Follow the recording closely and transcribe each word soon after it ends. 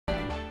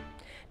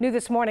New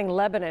this morning,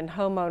 Lebanon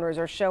homeowners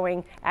are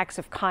showing acts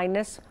of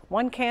kindness,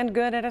 one canned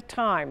good at a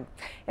time.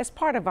 As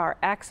part of our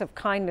Acts of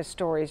Kindness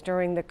stories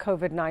during the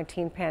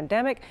COVID-19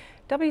 pandemic,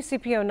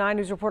 WCPO 9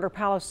 News reporter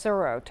Paolo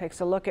Suro takes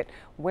a look at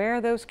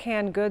where those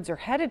canned goods are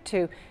headed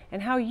to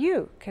and how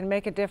you can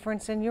make a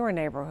difference in your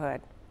neighborhood.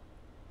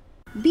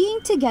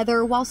 Being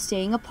together while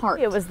staying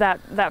apart. It was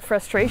that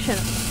frustration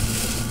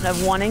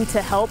of wanting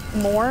to help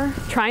more,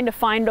 trying to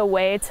find a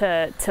way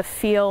to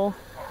feel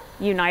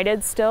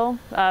united still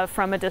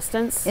from a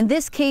distance. In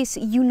this case,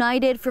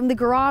 united from the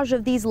garage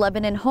of these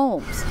Lebanon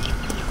homes,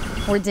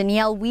 where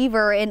Danielle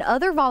Weaver and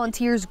other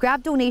volunteers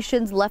grabbed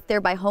donations left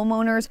there by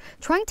homeowners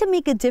trying to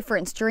make a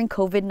difference during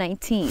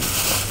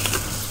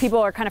COVID-19. People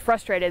are kind of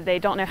frustrated. They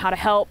don't know how to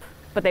help,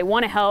 but they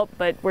want to help,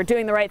 but we're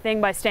doing the right thing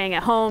by staying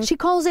at home. She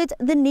calls it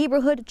the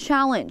neighborhood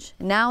challenge.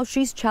 Now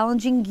she's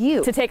challenging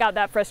you. To take out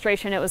that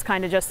frustration, it was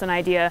kind of just an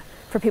idea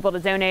for people to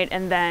donate,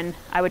 and then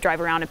I would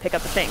drive around and pick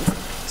up the things.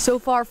 So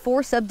far,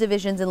 4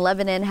 subdivisions in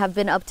Lebanon have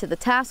been up to the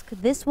task,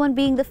 this one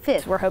being the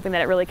 5th. We're hoping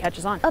that it really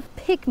catches on. A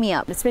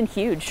pick-me-up. It's been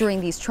huge.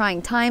 During these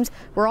trying times,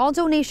 where all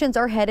donations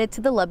are headed to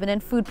the Lebanon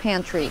Food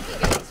Pantry.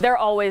 They're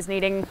always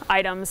needing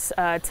items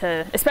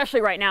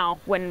especially right now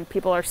when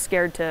people are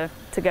scared to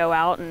go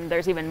out and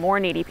there's even more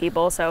needy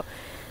people. So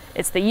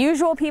it's the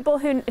usual people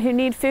who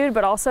need food,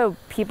 but also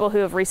people who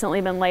have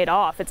recently been laid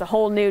off. It's a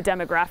whole new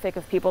demographic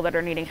of people that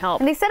are needing help.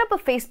 And they set up a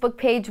Facebook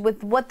page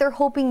with what they're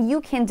hoping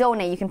you can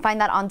donate. You can find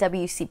that on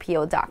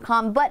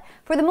WCPO.com. But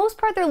for the most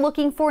part, they're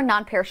looking for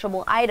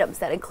non-perishable items.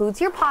 That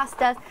includes your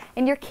pasta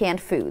and your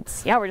canned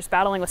foods. Yeah, we're just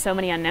battling with so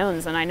many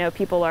unknowns, and I know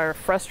people are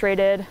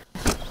frustrated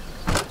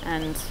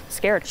and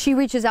scared. She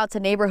reaches out to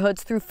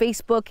neighborhoods through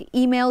Facebook,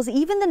 emails,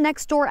 even the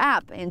Nextdoor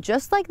app. And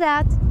just like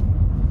that,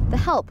 the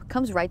help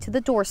comes right to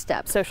the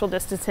doorstep. Social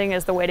distancing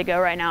is the way to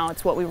go right now.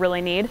 It's what we really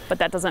need, but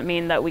that doesn't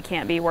mean that we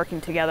can't be working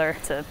together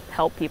to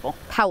help people.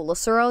 Paolo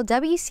Suro,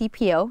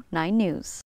 WCPO 9 News.